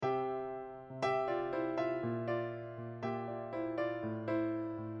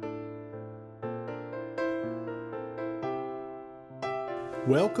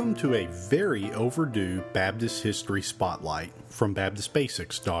Welcome to a very overdue Baptist History Spotlight from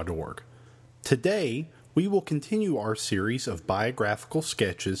BaptistBasics.org. Today, we will continue our series of biographical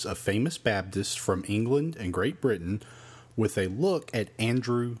sketches of famous Baptists from England and Great Britain with a look at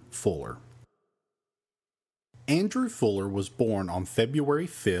Andrew Fuller. Andrew Fuller was born on February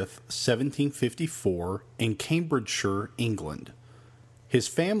 5, 1754, in Cambridgeshire, England. His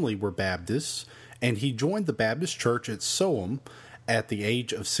family were Baptists, and he joined the Baptist Church at Soham at the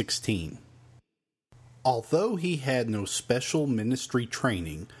age of 16. Although he had no special ministry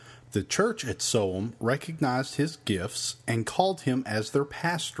training, the church at Soham recognized his gifts and called him as their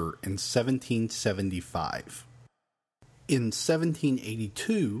pastor in 1775. In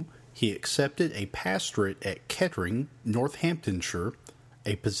 1782, he accepted a pastorate at Kettering, Northamptonshire,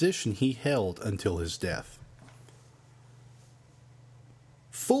 a position he held until his death.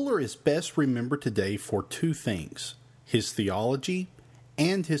 Fuller is best remembered today for two things: his theology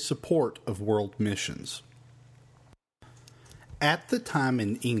and his support of world missions. At the time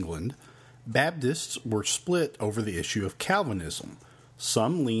in England, Baptists were split over the issue of Calvinism.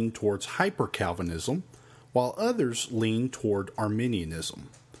 Some leaned towards hyper-Calvinism, while others leaned toward Arminianism.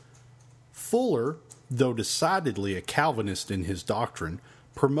 Fuller, though decidedly a Calvinist in his doctrine,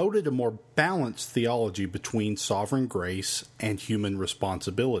 promoted a more balanced theology between sovereign grace and human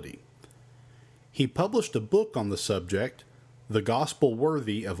responsibility. He published a book on the subject, The Gospel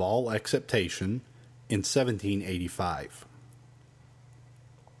Worthy of All Acceptation, in 1785.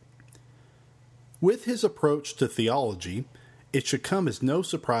 With his approach to theology, it should come as no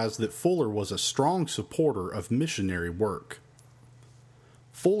surprise that Fuller was a strong supporter of missionary work.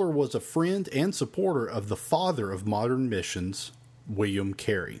 Fuller was a friend and supporter of the father of modern missions, William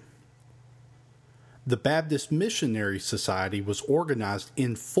Carey. The Baptist Missionary Society was organized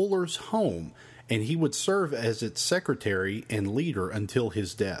in Fuller's home, and he would serve as its secretary and leader until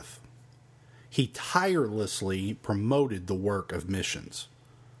his death. He tirelessly promoted the work of missions.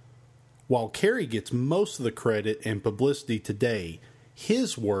 While Carey gets most of the credit and publicity today,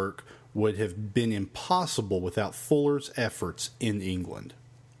 his work would have been impossible without Fuller's efforts in England.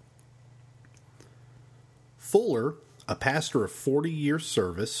 Fuller, a pastor of 40 years'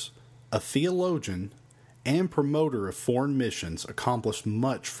 service, a theologian, and promoter of foreign missions, accomplished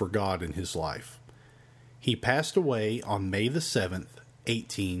much for God in his life. He passed away on May the 7th,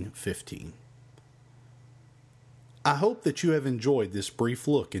 1815. I hope that you have enjoyed this brief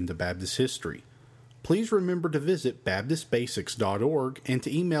look into Baptist history. Please remember to visit BaptistBasics.org and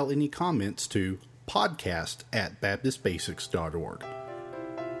to email any comments to podcast@BaptistBasics.org.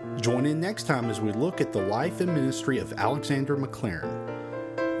 Join in next time as we look at the life and ministry of Alexander Maclaren.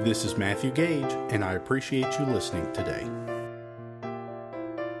 This is Matthew Gage, and I appreciate you listening today.